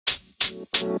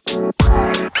Hi,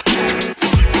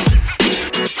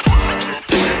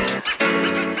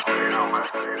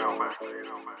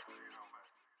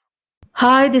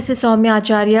 this is Soumya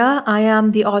Acharya. I am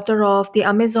the author of the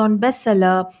Amazon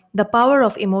bestseller, The Power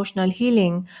of Emotional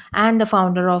Healing, and the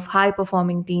founder of High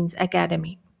Performing Teens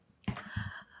Academy.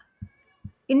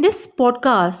 In this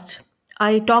podcast,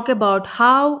 I talk about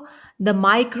how the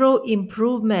micro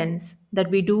improvements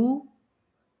that we do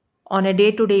on a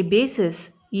day to day basis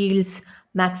yields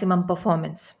maximum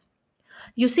performance.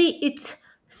 You see, it's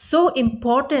so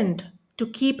important to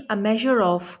keep a measure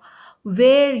of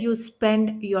where you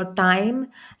spend your time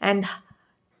and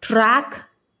track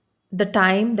the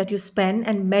time that you spend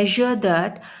and measure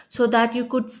that so that you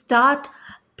could start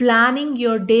planning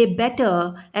your day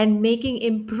better and making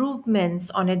improvements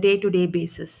on a day to day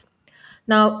basis.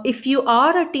 Now, if you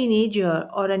are a teenager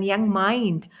or a young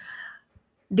mind,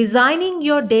 designing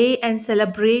your day and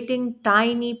celebrating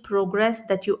tiny progress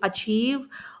that you achieve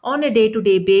on a day to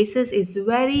day basis is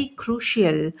very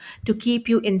crucial to keep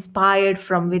you inspired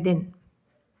from within,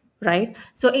 right?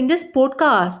 So, in this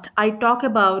podcast, I talk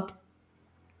about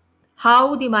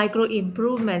how the micro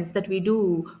improvements that we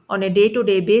do on a day to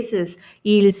day basis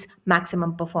yields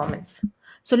maximum performance.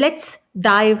 So, let's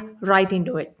dive right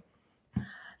into it.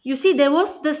 You see, there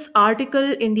was this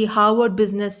article in the Harvard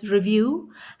Business Review,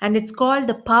 and it's called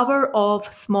The Power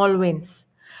of Small Wins.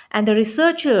 And the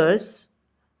researchers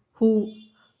who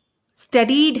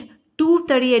studied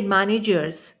 238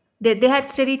 managers, they had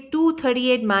studied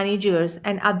 238 managers,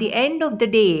 and at the end of the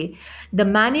day, the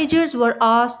managers were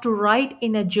asked to write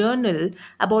in a journal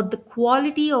about the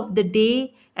quality of the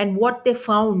day, and what they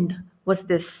found was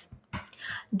this.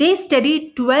 They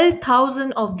studied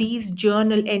 12,000 of these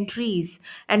journal entries,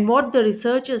 and what the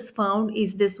researchers found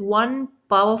is this one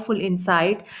powerful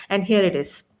insight, and here it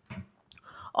is.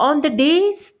 On the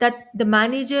days that the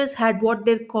managers had what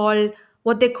they call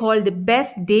the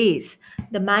best days,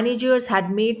 the managers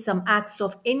had made some acts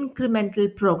of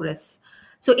incremental progress.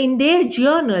 So in their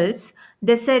journals,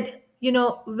 they said,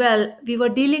 well, we were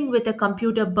dealing with a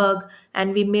computer bug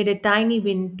and we made a tiny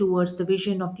win towards the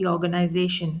vision of the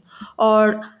organization.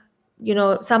 Or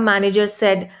some managers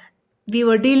said, we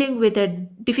were dealing with a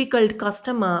difficult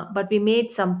customer, but we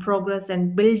made some progress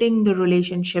in building the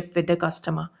relationship with the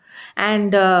customer.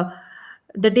 And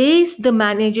the days the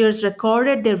managers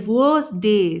recorded their worst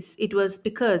days, it was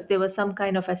because there was some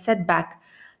kind of a setback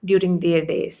during their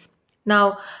days.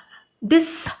 Now,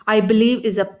 this, I believe,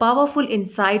 is a powerful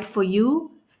insight for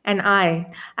you and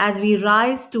I as we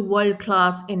rise to world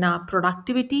class in our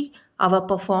productivity, our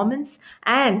performance,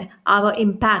 and our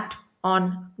impact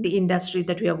on the industry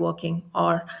that we are working,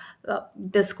 or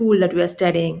the school that we are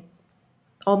studying,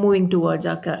 or moving towards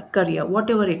our career,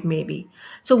 whatever it may be.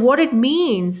 So, what it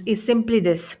means is simply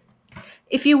this: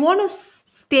 if you want to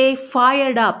stay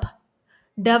fired up,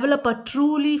 develop a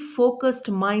truly focused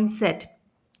mindset,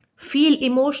 feel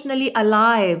emotionally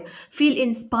alive, feel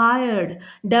inspired,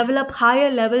 develop higher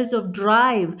levels of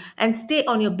drive, and stay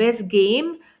on your best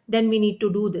game, then we need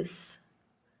to do this.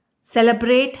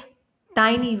 Celebrate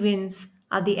tiny wins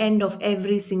at the end of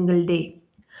every single day.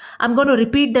 I'm going to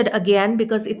repeat that again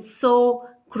because it's so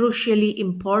crucially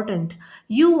important.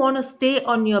 You want to stay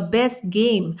on your best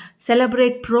game,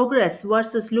 celebrate progress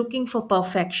versus looking for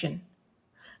perfection.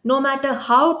 No matter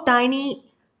how tiny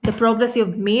the progress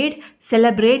you've made,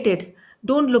 celebrate it.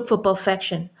 Don't look for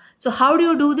perfection. So, how do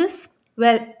you do this?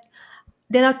 Well,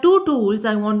 there are two tools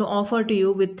I want to offer to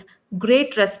you with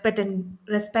great respect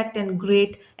and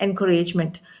great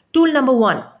encouragement. Tool number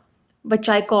one, which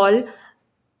I call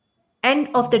end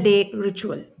of the day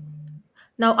ritual.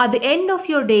 Now, at the end of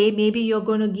your day, maybe you're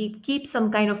going to keep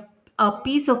some kind of a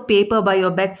piece of paper by your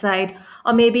bedside,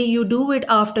 or maybe you do it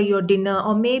after your dinner,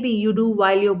 or maybe you do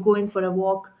while you're going for a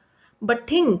walk. But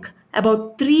think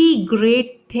about three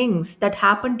great things that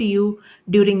happen to you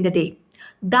during the day.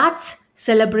 That's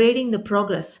celebrating the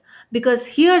progress.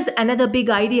 Because here's another big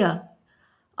idea: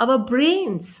 our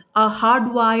brains are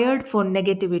hardwired for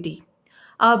negativity.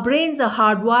 Our brains are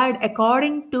hardwired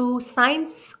according to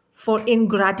science for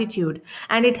ingratitude.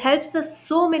 And it helps us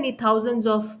so many thousands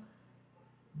of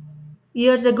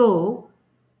years ago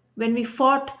when we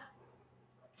fought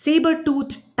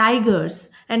saber-toothed tigers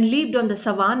and lived on the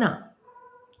savannah.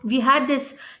 We had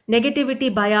this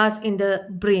negativity bias in the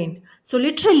brain. So,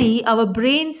 literally, our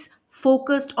brains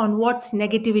focused on what's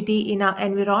negativity in our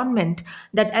environment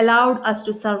that allowed us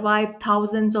to survive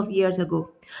thousands of years ago.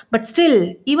 But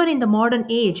still, even in the modern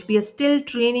age, we are still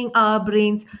training our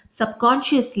brains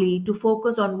subconsciously to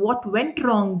focus on what went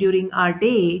wrong during our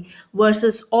day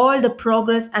versus all the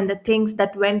progress and the things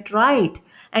that went right.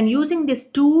 And using this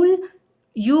tool,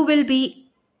 you will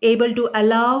be able to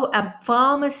allow a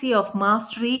pharmacy of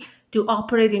mastery to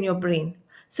operate in your brain.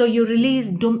 So you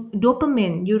release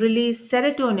dopamine, you release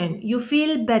serotonin, you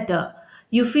feel better,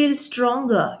 you feel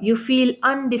stronger, you feel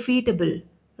undefeatable,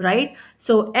 right?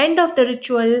 So, end of the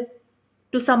ritual,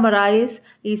 to summarize,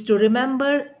 is to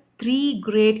remember three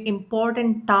great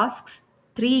important tasks,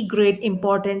 three great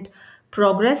important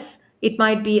progress. It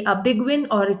might be a big win,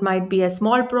 or it might be a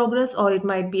small progress, or it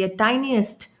might be a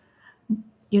tiniest,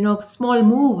 small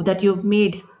move that you've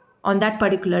made on that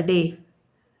particular day.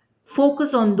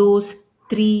 Focus on those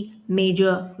three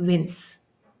major wins,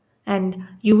 and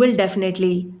you will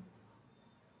definitely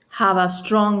have a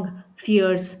strong,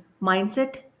 fierce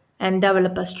mindset and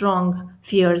develop a strong,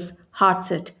 fierce heart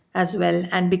set as well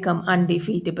and become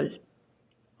undefeatable.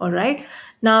 All right.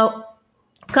 Now,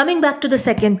 coming back to the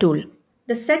second tool.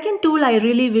 The second tool I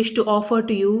really wish to offer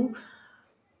to you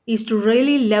is to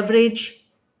really leverage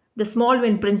the small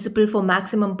win principle for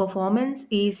maximum performance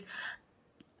is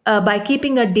by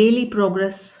keeping a daily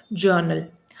progress journal.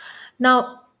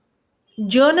 Now,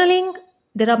 journaling,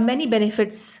 there are many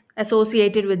benefits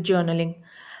associated with journaling.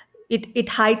 It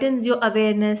heightens your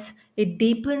awareness, it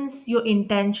deepens your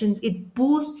intentions, it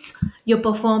boosts your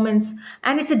performance,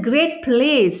 and it's a great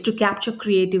place to capture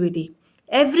creativity.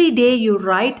 Every day you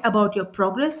write about your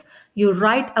progress, you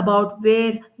write about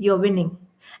where you're winning.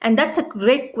 And that's a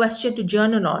great question to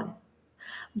journal on.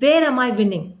 Where am I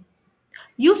winning?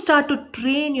 You start to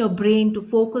train your brain to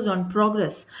focus on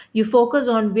progress. You focus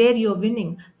on where you're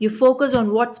winning. You focus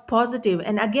on what's positive.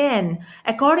 And again,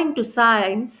 according to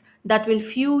science, that will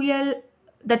fuel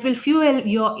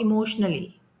your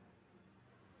emotionally.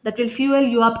 That will fuel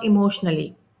you up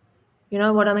emotionally. You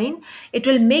know what I mean? It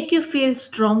will make you feel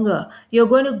stronger. You're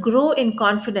going to grow in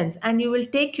confidence and you will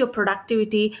take your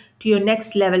productivity to your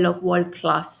next level of world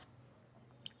class.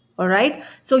 All right.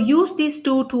 So use these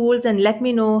two tools and let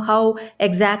me know how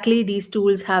exactly these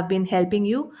tools have been helping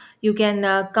you. You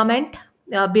can comment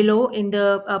below in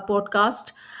the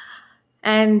podcast.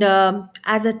 And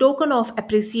as a token of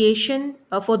appreciation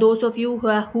for those of you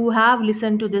who have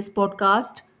listened to this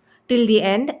podcast till the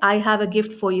end, I have a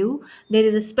gift for you. There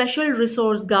is a special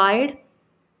resource guide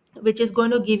which is going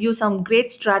to give you some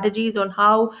great strategies on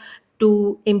how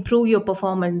to improve your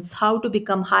performance, how to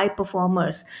become high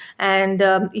performers. And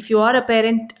if you are a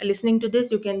parent listening to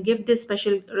this, you can give this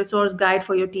special resource guide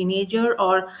for your teenager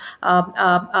or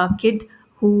a kid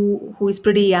who is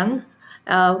pretty young,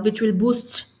 which will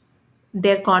boost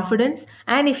their confidence.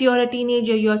 And if you are a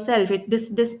teenager yourself,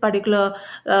 this particular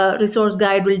resource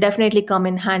guide will definitely come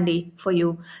in handy for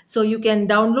you. So you can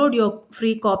download your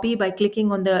free copy by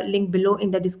clicking on the link below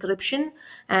in the description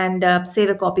and save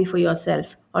a copy for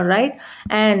yourself. All right.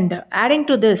 And adding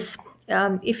to this,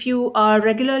 if you are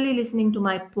regularly listening to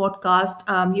my podcast,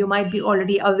 you might be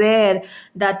already aware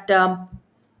that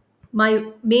my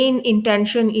main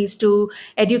intention is to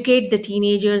educate the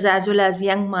teenagers as well as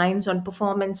young minds on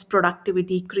performance,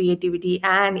 productivity, creativity,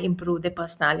 and improve their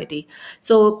personality.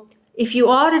 So, if you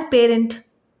are a parent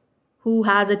who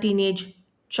has a teenage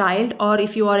child, or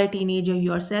if you are a teenager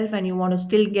yourself and you want to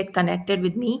still get connected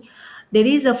with me, there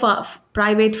is a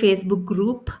private Facebook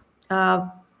group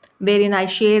wherein I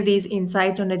share these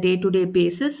insights on a day-to-day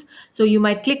basis. So you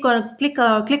might click on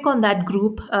that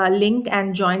group link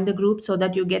and join the group so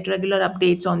that you get regular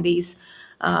updates on these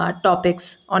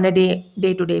topics on a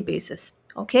day-to-day basis.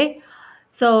 Okay.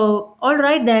 So, all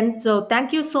right then. So,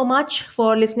 thank you so much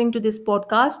for listening to this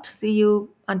podcast. See you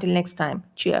until next time.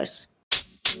 Cheers.